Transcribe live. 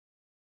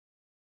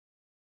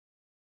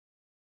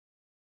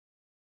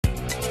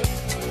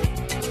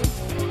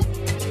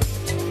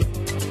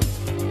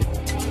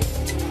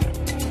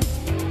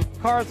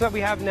cars that we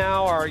have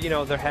now are,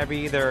 they're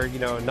heavy, they're,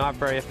 not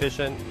very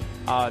efficient,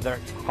 they're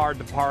hard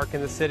to park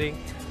in the city.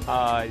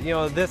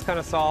 This kind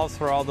of solves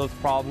for all those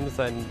problems,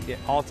 and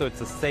also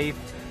it's a safe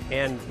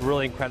and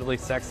really incredibly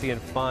sexy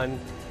and fun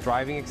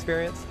driving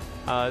experience.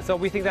 So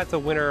we think that's a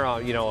winner,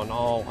 on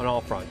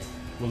all fronts.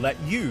 We'll let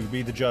you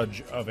be the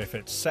judge of if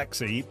it's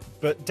sexy,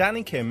 but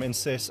Danny Kim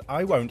insists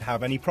I won't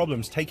have any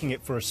problems taking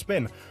it for a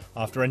spin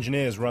after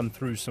engineers run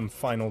through some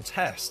final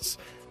tests.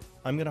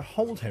 I'm going to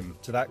hold him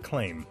to that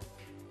claim.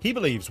 He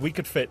believes we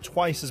could fit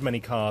twice as many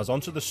cars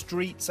onto the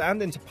streets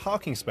and into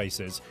parking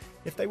spaces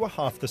if they were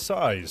half the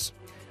size.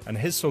 And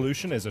his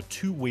solution is a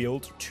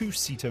two-wheeled,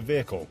 two-seater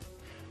vehicle.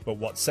 But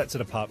what sets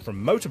it apart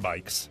from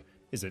motorbikes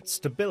is its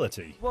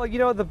stability. Well,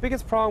 the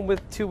biggest problem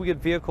with two-wheeled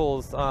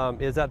vehicles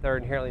is that they're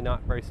inherently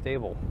not very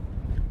stable.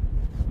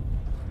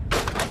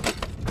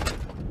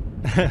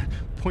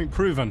 Point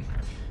proven.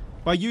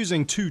 By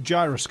using two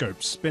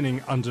gyroscopes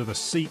spinning under the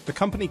seat, the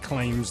company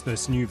claims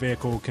this new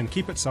vehicle can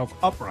keep itself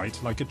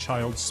upright like a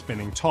child's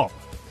spinning top.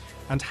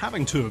 And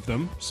having two of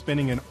them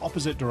spinning in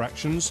opposite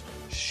directions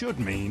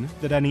should mean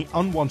that any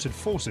unwanted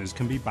forces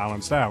can be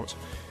balanced out.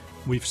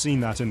 We've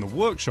seen that in the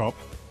workshop.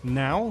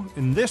 Now,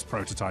 in this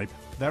prototype,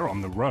 they're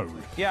on the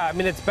road. Yeah, I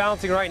mean, it's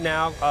bouncing right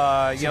now.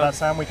 That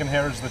sound we can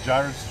hear is the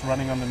gyros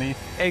running underneath?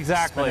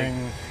 Exactly.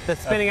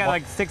 It's spinning at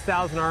like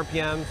 6,000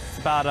 RPMs. It's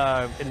about,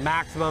 in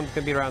maximum, it's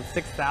going to be around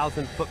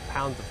 6,000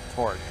 foot-pounds of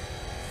torque.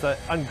 It's an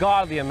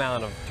ungodly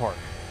amount of torque.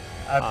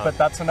 But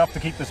that's enough to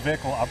keep this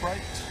vehicle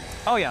upright?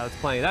 Oh yeah, that's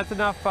plenty. That's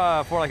enough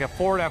for like a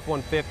Ford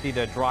F-150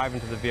 to drive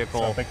into the vehicle.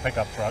 So a big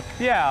pickup truck.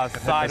 Yeah,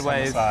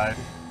 sideways.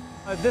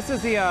 This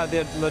is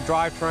the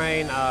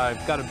drivetrain.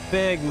 It's got a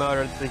big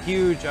motor. It's a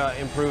huge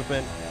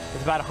improvement.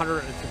 It's about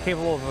 100. It's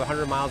capable of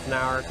 100 miles an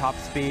hour top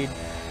speed.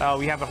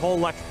 We have a whole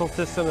electrical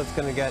system that's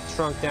going to get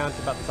shrunk down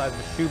to about the size of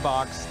a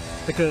shoebox.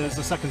 Because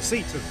the second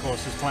seat, of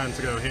course, is planned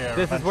to go here.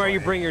 This is where you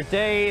bring your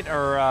date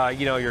or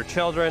your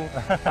children.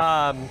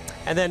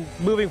 And then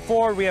moving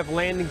forward, we have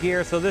landing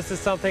gear. So this is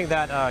something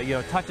that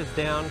touches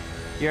down.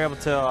 You're able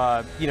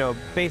to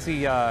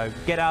basically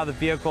get out of the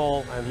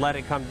vehicle and let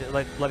it come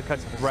let it come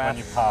to rest. When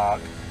you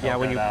park. Yeah,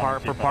 when you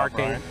park for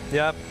parking. Right?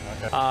 Yep.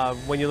 Okay.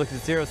 When you look at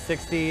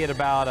 0-60 at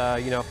about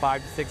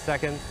 5 to 6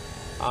 seconds,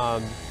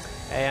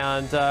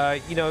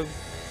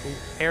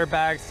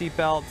 airbags, seat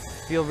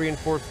belts, steel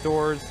reinforced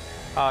doors.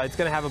 It's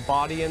going to have a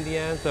body in the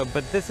end.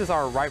 But this is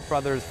our Wright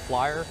Brothers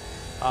Flyer.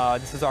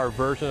 This is our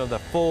version of the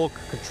full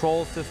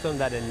control system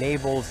that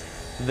enables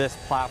this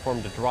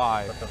platform to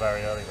drive. But the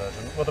very early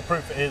version. Well, the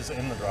proof is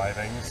in the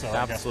driving, so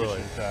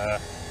absolutely. I guess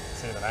we should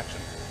see it in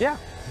action. Yeah.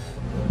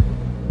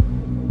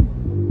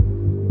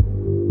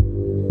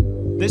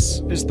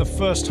 This is the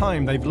first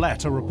time they've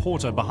let a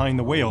reporter behind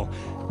the wheel,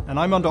 and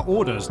I'm under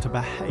orders to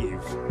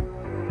behave.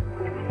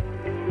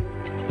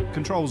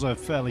 Controls are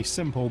fairly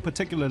simple,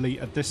 particularly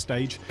at this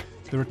stage.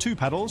 There are two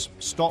pedals,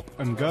 stop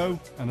and go,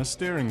 and a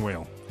steering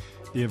wheel.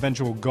 The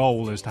eventual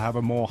goal is to have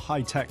a more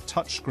high-tech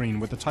touchscreen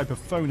with the type of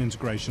phone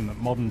integration that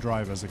modern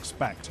drivers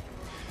expect.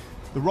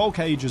 The roll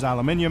cage is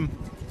aluminium,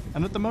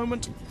 and at the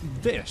moment,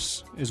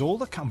 this is all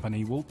the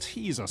company will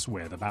tease us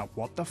with about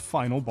what the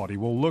final body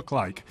will look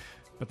like.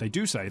 But they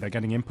do say they're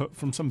getting input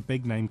from some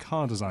big-name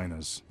car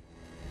designers.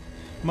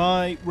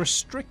 My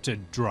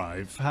restricted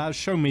drive has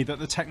shown me that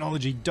the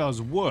technology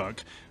does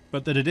work,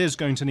 but that it is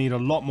going to need a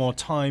lot more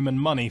time and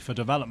money for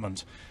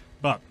development.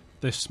 But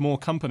this small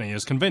company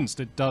is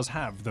convinced it does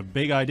have the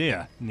big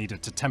idea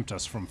needed to tempt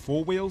us from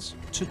 4 wheels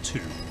to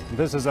 2.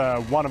 This is a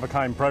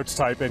one-of-a-kind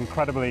prototype,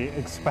 incredibly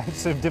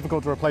expensive,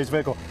 difficult to replace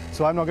vehicle,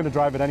 so I'm not going to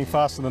drive it any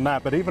faster than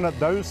that. But even at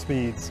those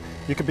speeds,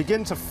 you can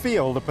begin to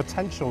feel the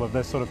potential of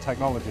this sort of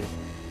technology.